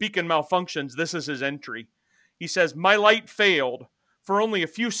 when his beacon malfunctions, this is his entry. He says, "My light failed. For only a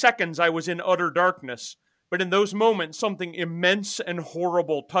few seconds, I was in utter darkness. But in those moments, something immense and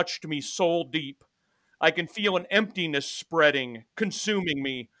horrible touched me soul deep. I can feel an emptiness spreading, consuming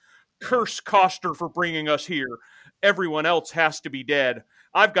me. Curse Coster for bringing us here. Everyone else has to be dead.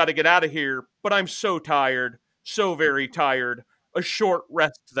 I've got to get out of here, but I'm so tired. So very tired. A short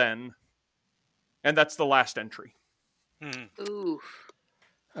rest then." And that's the last entry. Ooh.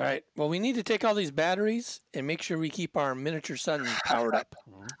 All right. Well, we need to take all these batteries and make sure we keep our miniature sun powered up.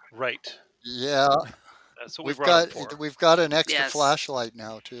 Right. Yeah, That's what we've brought got it for. we've got an extra Yes. flashlight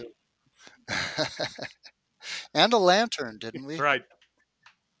now too, and a lantern, didn't we? Right.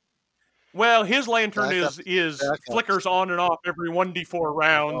 Well, his lantern Backup- is backup. flickers on and off every 1d4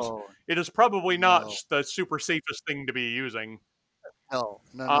 rounds. Oh It is probably not No. the super safest thing to be using. no,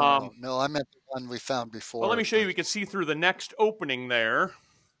 no, no, Um, no! I meant the one we found before. Well, let me show you. but- We can see through the next opening there.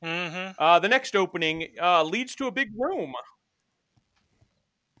 Mm-hmm. The next opening leads to a big room.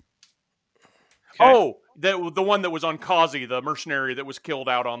 Okay. Oh, the one that was on Kazi, the mercenary that was killed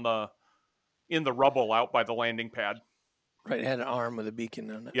out in the rubble out by the landing pad. Right. It had an arm with a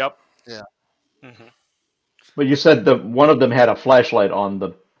beacon on it. Yep. Mm-hmm. But you said that one of them had a flashlight on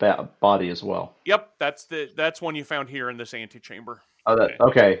the body as well. Yep. That's one you found here in this antechamber. Oh,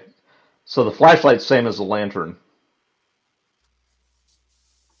 okay. So the flashlight's same as the lantern.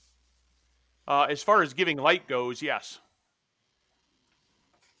 As far as giving light goes, yes.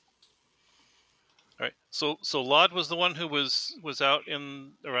 All right. So Laud was the one who was out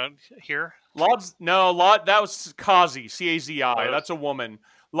in around here. Laud, that was Kazi, C-A-Z-I. Oh. That's a woman.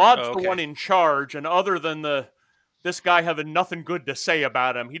 Laud's Oh, the okay. one in charge, and other than this guy having nothing good to say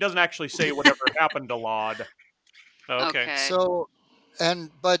about him, he doesn't actually say whatever happened to Laud. Okay. So,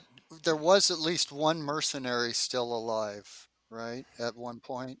 but there was at least one mercenary still alive, right? At one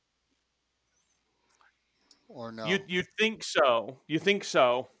point, or no? You think so? You think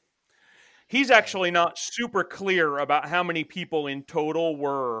so? He's actually not super clear about how many people in total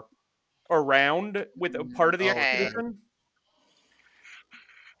were around with a part of the Okay. expedition.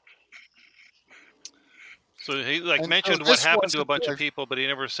 So he And so mentioned what this happened to a wasn't bunch the- of people, but he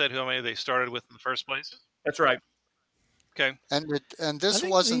never said how many they started with in the first place. That's right. Okay. And I this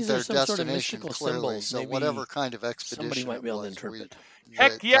think wasn't these are their some sort of destination mystical clearly. symbols. So Maybe whatever kind of expedition somebody might be able to it was, interpret.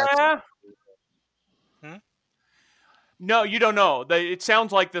 Heck that's- yeah! No, you don't know. It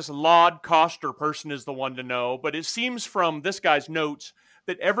sounds like this Laud Coster person is the one to know, but it seems from this guy's notes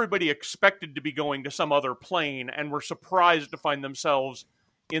that everybody expected to be going to some other plane and were surprised to find themselves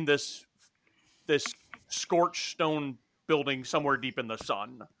in this scorched stone building somewhere deep in the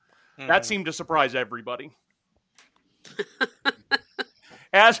sun. That seemed to surprise everybody.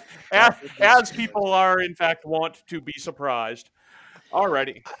 as people are in fact want to be surprised.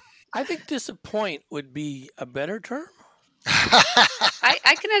 Alrighty. I think disappoint would be a better term.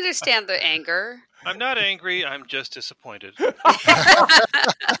 I can understand the anger. I'm not angry. I'm just disappointed.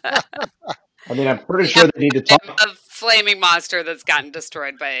 I mean, I'm pretty sure they need to talk. A flaming monster that's gotten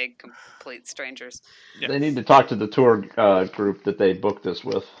destroyed by complete strangers. Yeah. They need to talk to the tour group that they booked this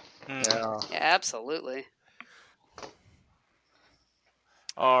with. Yeah. Yeah, absolutely.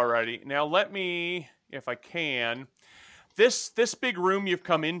 Alrighty. Now let me, if I can, this big room you've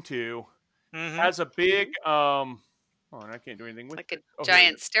come into has a big I can't do anything with Like a it. Oh, here it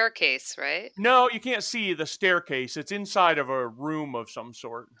giant is. staircase, right? No, you can't see the staircase. It's inside of a room of some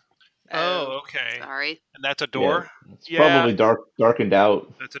sort. Oh, okay. Sorry. And that's a door? Yeah, it's Yeah. probably darkened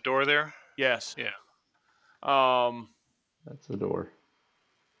out. That's a door there? Yes. Yeah. That's a door.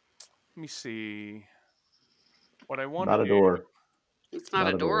 Let me see. What I want Not to a do. door. It's not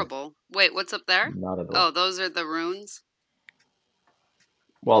Not a door. adorable. Wait, what's up there? Not a door. Oh, those are the runes?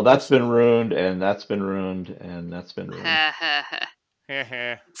 Well, that's been ruined, and that's been ruined, and that's been ruined.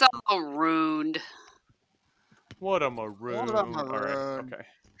 It's all ruined. What a maroon. What a maroon. All right, okay.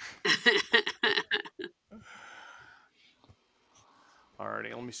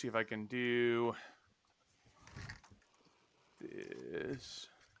 Alrighty, let me see if I can do this.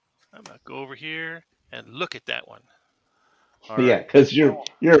 I'm gonna go over here and look at that one. All Yeah, right. because you're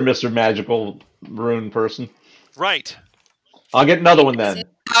a Mr. Magical Maroon person. Right. I'll get another one then.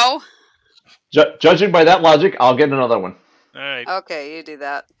 No. Judging by that logic, I'll get another one. All right. Okay, you do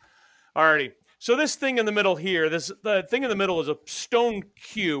that. Alrighty. So this thing in the middle here, the thing in the middle is a stone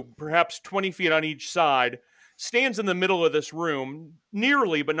cube, perhaps 20 feet on each side, stands in the middle of this room,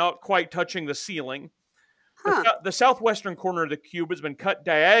 nearly but not quite touching the ceiling. Huh. The southwestern corner of the cube has been cut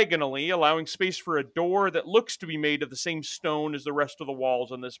diagonally, allowing space for a door that looks to be made of the same stone as the rest of the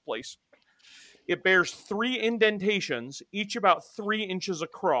walls in this place. It bears 3 indentations, each about 3 inches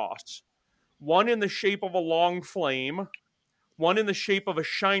across, one in the shape of a long flame, one in the shape of a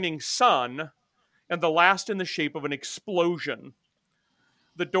shining sun, and the last in the shape of an explosion.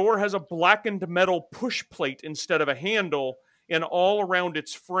 The door has a blackened metal push plate instead of a handle, and all around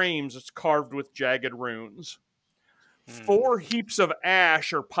its frames it's carved with jagged runes. 4 heaps of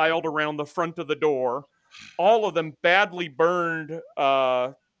ash are piled around the front of the door, all of them badly burned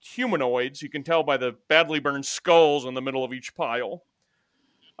humanoids. You can tell by the badly burned skulls in the middle of each pile.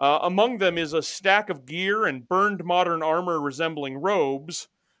 Among them is a stack of gear and burned modern armor resembling robes,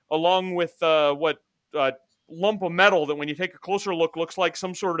 along with what lump of metal that, when you take a closer look, looks like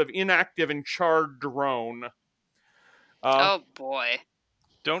some sort of inactive and charred drone. Oh boy.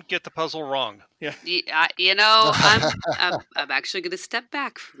 Don't get the puzzle wrong. Yeah. You know, I'm actually going to step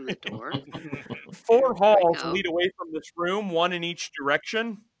back from the door. 4 halls go. lead away from this room, one in each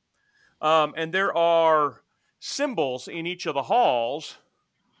direction, and there are symbols in each of the halls.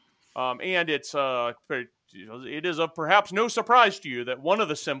 And it is of perhaps no surprise to you that one of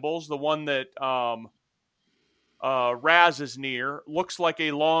the symbols, the one that Raz is near, looks like a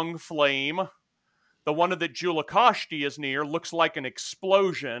long flame. The one that Julakashti is near looks like an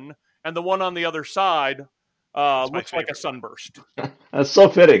explosion, and the one on the other side looks like a sunburst. That's so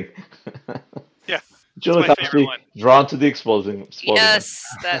fitting. Yeah. Julie my favorite one. drawn to the explosion. Yes,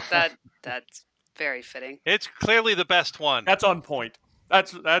 that's very fitting. It's clearly the best one. That's on point.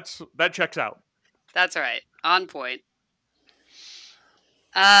 That checks out. That's right. On point.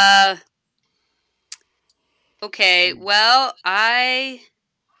 Okay, well,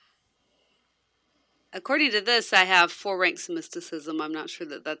 according to this, I have 4 ranks of mysticism. I'm not sure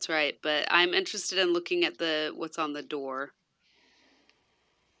that that's right, but I'm interested in looking at what's on the door.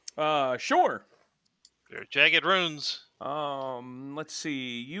 Sure. They're jagged runes. Let's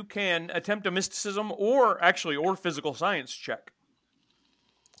see. You can attempt a mysticism or physical science check.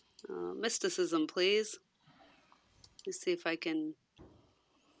 Mysticism, please. Let's see if I can.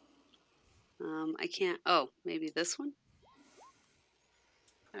 I can't. Oh, maybe this one?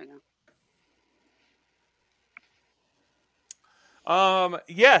 I don't know.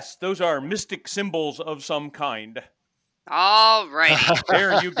 Yes, those are mystic symbols of some kind. All right.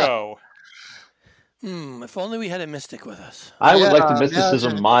 There you go. If only we had a mystic with us. I would like to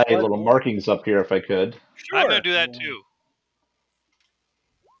mysticism my little markings up here if I could. Sure. I'm going to do that too.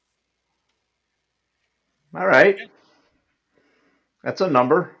 All right. That's a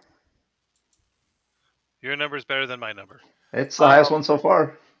number. Your number is better than my number. It's the highest one so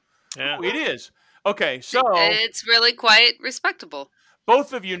far. Yeah. It is. Okay, so It's really quite respectable.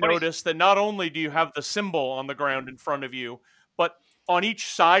 both of you notice that not only do you have the symbol on the ground in front of you, but on each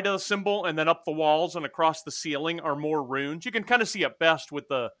side of the symbol and then up the walls and across the ceiling are more runes. You can kind of see it best with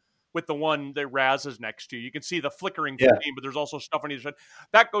the one that Raz is next to. You can see the flickering flame, but there's also stuff on either side.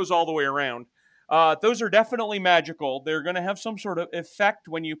 That goes all the way around. Those are definitely magical. They're going to have some sort of effect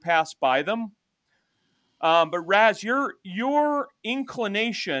when you pass by them. But Raz, your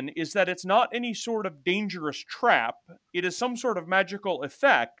inclination is that it's not any sort of dangerous trap. It is some sort of magical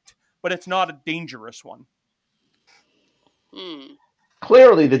effect, but it's not a dangerous one.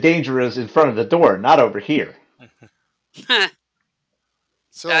 Clearly, the danger is in front of the door, not over here.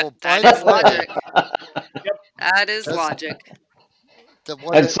 So that is logic. That is logic.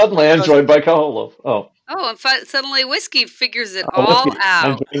 And suddenly I'm joined by Kaholo. Oh, and suddenly Whiskey figures it all Whiskey. out.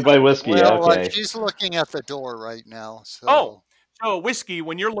 I'm joined by Whiskey. Well, okay. she's looking at the door right now. So. So Whiskey,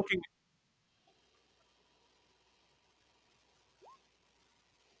 when you're looking.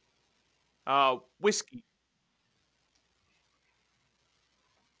 Whiskey.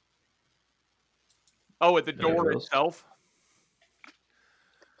 Oh, at the door itself?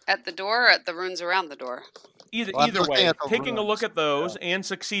 At the door or at the runes around the door? Either way, taking a look at those and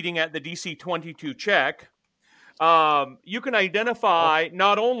succeeding at the DC 22 check, you can identify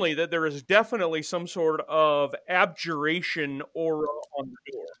not only that there is definitely some sort of abjuration aura on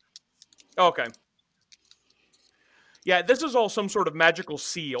the door. Okay. Yeah, this is all some sort of magical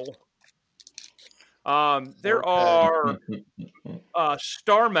seal. There are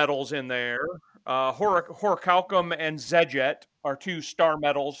star metals in there. Horicalcum and Zejet are 2 star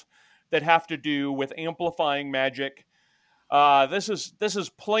metals that have to do with amplifying magic. This is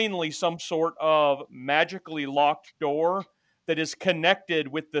plainly some sort of magically locked door that is connected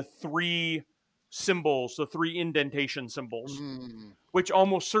with the 3 symbols, the 3 indentation symbols, which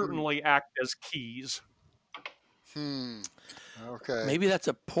almost certainly act as keys. Okay. Maybe that's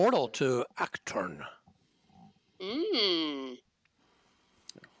a portal to Acturn.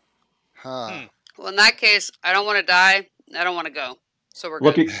 Huh. Well, in that case, I don't want to die. I don't want to go. So we're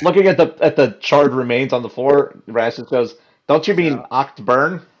looking at the charred remains on the floor. Rasmus goes, "Don't you mean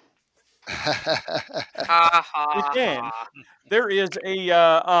Octburn?" Again, there is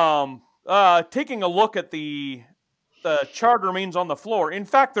a taking a look at the charred remains on the floor. In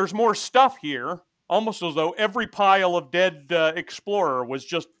fact, there's more stuff here, almost as though every pile of dead explorer was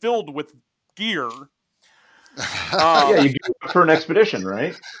just filled with gear. Yeah, you go for an expedition,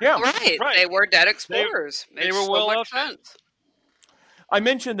 right? Yeah, right. They were dead explorers. They were well off. I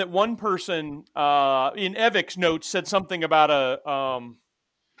mentioned that one person in Evik's notes said something about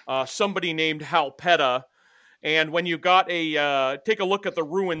somebody named Halpetta, and when you got take a look at the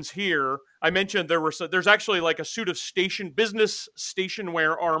ruins here, I mentioned there's actually like a suit of business station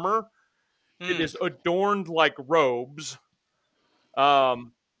wear armor. It is adorned like robes,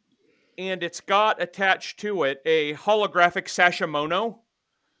 and it's got attached to it a holographic sashimono,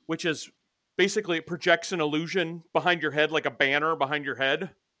 which is basically it projects an illusion behind your head, like a banner behind your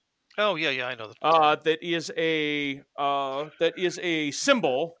head. Oh yeah, I know that. That is a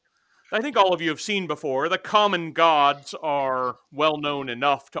symbol I think all of you have seen before. The common gods are well known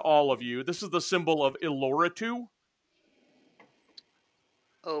enough to all of you. This is the symbol of Iloratu.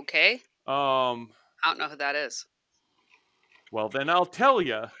 Okay. I don't know who that is. Well, then I'll tell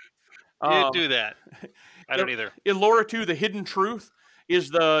you. You do that. I don't either. Iloratu, the hidden truth, is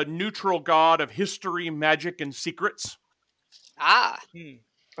the neutral god of history, magic, and secrets.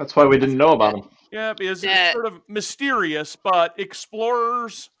 That's why we didn't know about him. Yeah, because it's sort of mysterious, but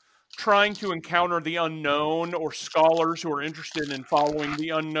explorers trying to encounter the unknown or scholars who are interested in following the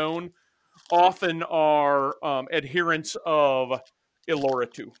unknown often are adherents of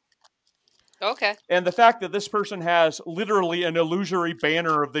Iloratu. Okay. And the fact that this person has literally an illusory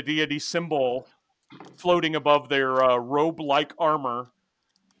banner of the deity symbol floating above their robe-like armor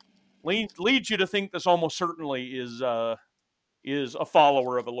leads you to think this almost certainly is a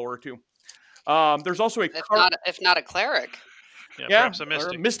follower of Iloratu. There's also if not a cleric. Yeah, perhaps a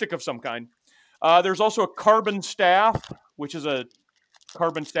mystic. Or a mystic of some kind. There's also a carbon staff, which is a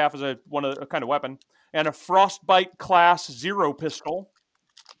kind of weapon, and a frostbite class 0 pistol.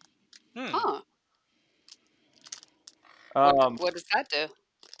 Huh. What does that do?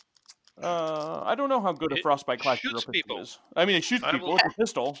 I don't know how good a frostbite class 0 pistol is. I mean, it shoots people with a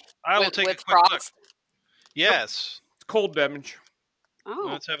pistol. I will take a quick look. Yes. It's cold damage. Oh.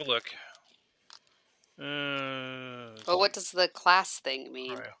 Let's have a look. Well, what does the class thing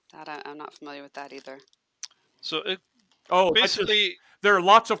mean? I'm not familiar with that either. So basically, there are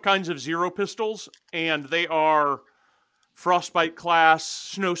lots of kinds of 0 pistols, and they are frostbite class,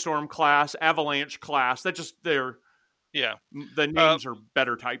 snowstorm class, avalanche class. The names are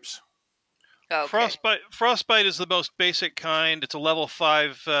better types. Okay. Frostbite is the most basic kind. It's a level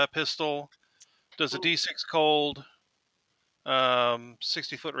 5 pistol. Does a D6 cold,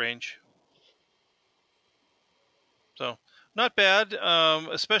 60-foot range. So not bad,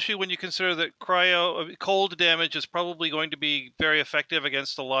 especially when you consider that cold damage is probably going to be very effective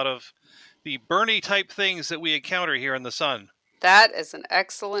against a lot of the burny type things that we encounter here in the sun. That is an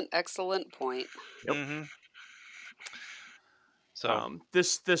excellent point. Yep. Mm-hmm. So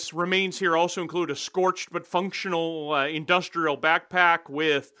this remains here also include a scorched but functional industrial backpack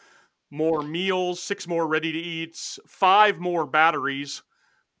with more meals, 6 more ready-to-eats, 5 more batteries,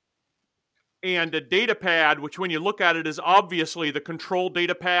 and a data pad, which when you look at it is obviously the control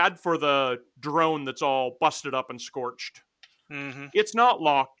data pad for the drone that's all busted up and scorched. Mm-hmm. It's not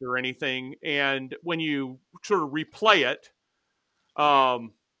locked or anything, and when you sort of replay it,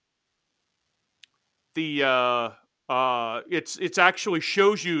 it's actually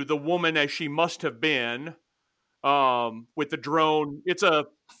shows you the woman as she must have been with the drone. It's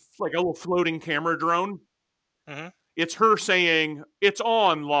like a little floating camera drone. Mm-hmm. It's her saying, "It's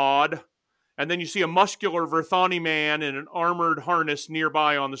on, Laud." And then you see a muscular Verthani man in an armored harness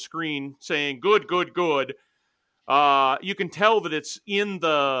nearby on the screen saying, "Good, good, good." You can tell that it's in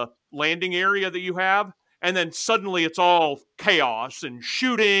the landing area that you have, and then suddenly it's all chaos and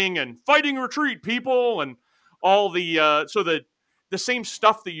shooting and fighting retreat, people, and all the so the same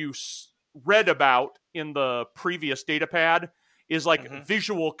stuff that you read about in the previous data pad is like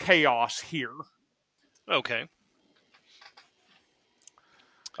visual chaos here. Okay.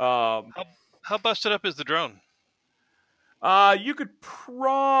 How busted up is the drone? You could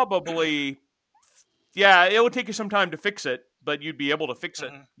probably, yeah, it would take you some time to fix it, but you'd be able to fix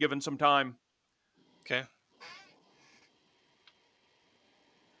it given some time. Okay.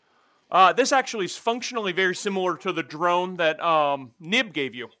 This actually is functionally very similar to the drone that Nib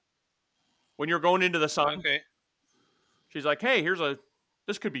gave you when you're going into the sun. Okay. She's like, "Hey,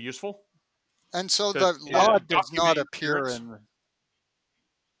 this could be useful." And so the Lod does not appear appearance. in.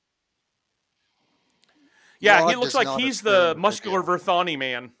 Yeah, Lod he looks does like not he's appear in the muscular video. Verthani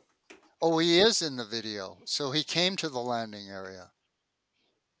man. Oh, he is in the video. So he came to the landing area.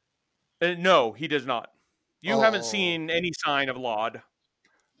 No, he does not. You haven't seen any sign of Lod.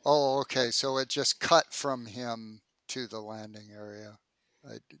 Oh, okay. So it just cut from him to the landing area.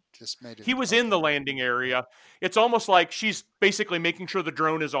 I just made it. He was in the landing area. It's almost like she's basically making sure the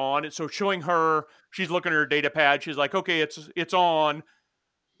drone is on. So showing her, she's looking at her data pad. She's like, "Okay, it's on.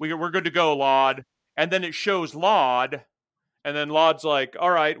 We're good to go, Lod." And then it shows Lod, and then Lod's like,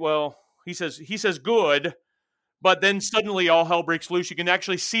 "All right, well," he says good, but then suddenly all hell breaks loose. You can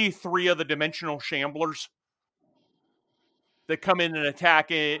actually see 3 of the dimensional shamblers that come in and attack.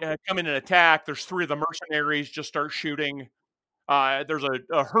 There's 3 of the mercenaries just start shooting. There's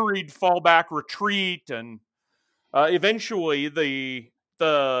a hurried fallback retreat, and eventually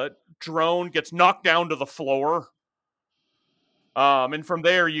the drone gets knocked down to the floor. And from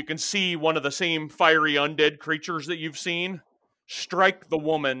there, you can see one of the same fiery undead creatures that you've seen strike the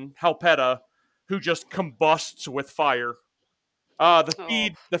woman, Halpetta, who just combusts with fire.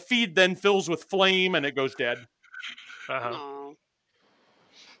 The feed then fills with flame, and it goes dead. Oh.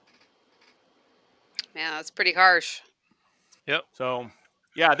 Man, that's pretty harsh. Yep. So,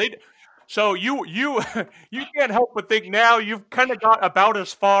 yeah, So you you can't help but think now you've kind of got about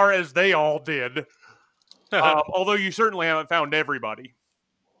as far as they all did. Although you certainly haven't found everybody.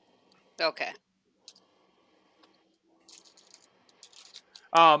 Okay.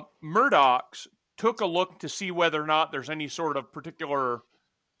 Murdoch's took a look to see whether or not there's any sort of particular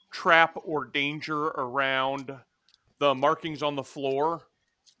trap or danger around the markings on the floor.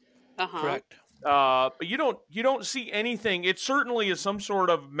 Correct. But you don't see anything. It certainly is some sort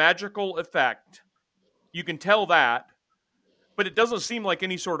of magical effect. You can tell that, but it doesn't seem like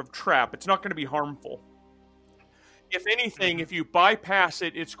any sort of trap. It's not going to be harmful. If anything, if you bypass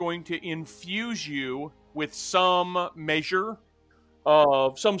it, it's going to infuse you with some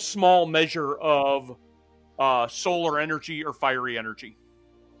small measure of solar energy or fiery energy.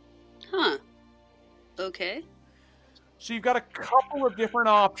 Huh. Okay. So you've got a couple of different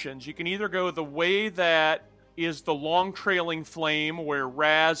options. You can either go the way that is the long trailing flame where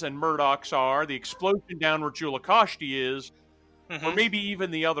Raz and Murdoch's are, the explosion down where Julakashti is, or maybe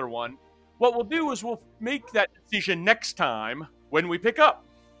even the other one. What we'll do is we'll make that decision next time when we pick up.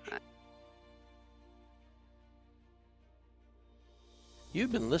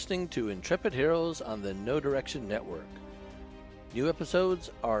 You've been listening to Intrepid Heroes on the No Direction Network. New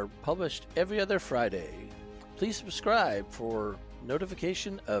episodes are published every other Friday. Please subscribe for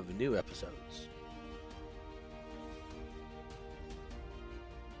notification of new episodes.